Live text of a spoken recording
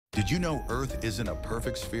Did you know Earth isn't a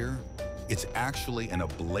perfect sphere? It's actually an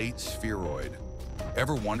oblate spheroid.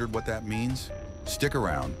 Ever wondered what that means? Stick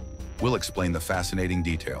around. We'll explain the fascinating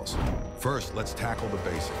details. First, let's tackle the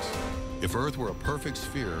basics. If Earth were a perfect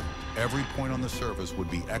sphere, every point on the surface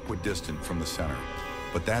would be equidistant from the center.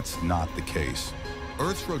 But that's not the case.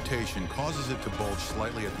 Earth's rotation causes it to bulge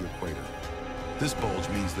slightly at the equator. This bulge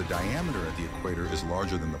means the diameter at the equator is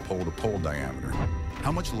larger than the pole-to-pole diameter.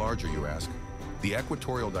 How much larger, you ask? The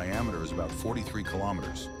equatorial diameter is about 43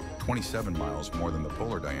 kilometers, 27 miles more than the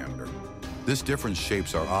polar diameter. This difference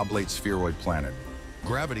shapes our oblate spheroid planet.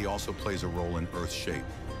 Gravity also plays a role in Earth's shape.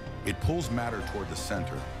 It pulls matter toward the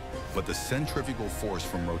center, but the centrifugal force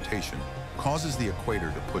from rotation causes the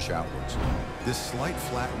equator to push outwards. This slight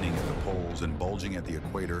flattening at the poles and bulging at the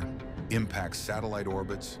equator impacts satellite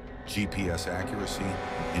orbits, GPS accuracy,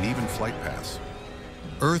 and even flight paths.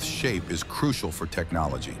 Earth's shape is crucial for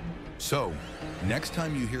technology. So, next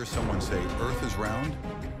time you hear someone say Earth is round,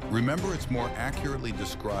 remember it's more accurately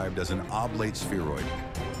described as an oblate spheroid.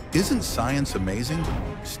 Isn't science amazing?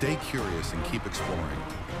 Stay curious and keep exploring.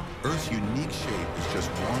 Earth's unique shape is just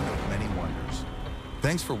one of many wonders.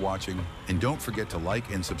 Thanks for watching, and don't forget to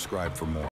like and subscribe for more.